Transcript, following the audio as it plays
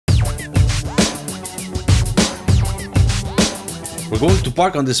We're going to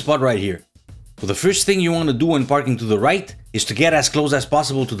park on this spot right here. So the first thing you want to do when parking to the right is to get as close as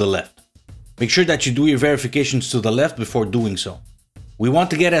possible to the left. Make sure that you do your verifications to the left before doing so. We want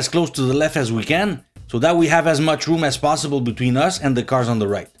to get as close to the left as we can, so that we have as much room as possible between us and the cars on the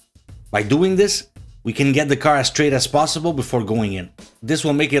right. By doing this, we can get the car as straight as possible before going in. This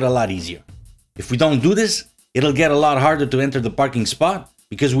will make it a lot easier. If we don't do this, it'll get a lot harder to enter the parking spot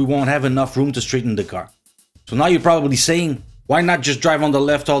because we won't have enough room to straighten the car. So now you're probably saying, why not just drive on the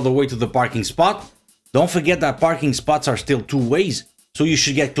left all the way to the parking spot? Don't forget that parking spots are still two ways, so you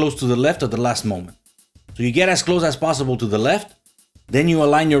should get close to the left at the last moment. So you get as close as possible to the left, then you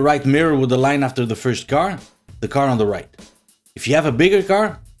align your right mirror with the line after the first car, the car on the right. If you have a bigger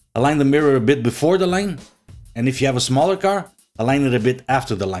car, align the mirror a bit before the line, and if you have a smaller car, align it a bit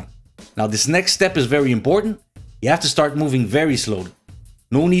after the line. Now this next step is very important. You have to start moving very slowly.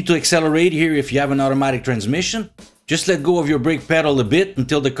 No need to accelerate here if you have an automatic transmission. Just let go of your brake pedal a bit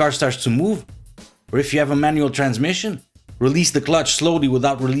until the car starts to move. Or if you have a manual transmission, release the clutch slowly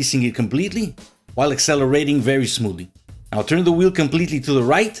without releasing it completely, while accelerating very smoothly. Now turn the wheel completely to the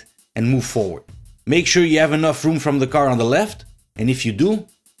right and move forward. Make sure you have enough room from the car on the left, and if you do,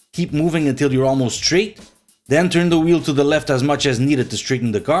 keep moving until you're almost straight. Then turn the wheel to the left as much as needed to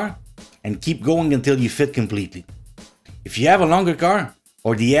straighten the car, and keep going until you fit completely. If you have a longer car,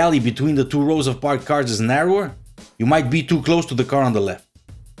 or the alley between the two rows of parked cars is narrower, you might be too close to the car on the left.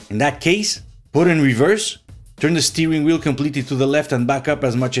 In that case, put in reverse, turn the steering wheel completely to the left and back up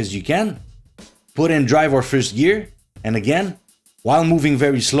as much as you can, put in drive or first gear, and again, while moving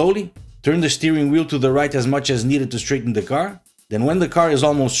very slowly, turn the steering wheel to the right as much as needed to straighten the car. Then when the car is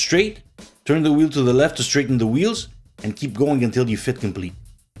almost straight, turn the wheel to the left to straighten the wheels and keep going until you fit complete.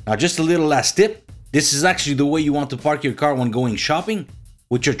 Now just a little last tip, this is actually the way you want to park your car when going shopping,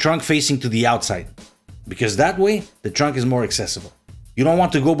 with your trunk facing to the outside, because that way the trunk is more accessible. You don't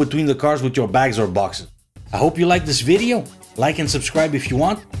want to go between the cars with your bags or boxes. I hope you liked this video. Like and subscribe if you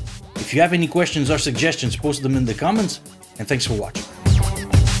want. If you have any questions or suggestions, post them in the comments, and thanks for watching.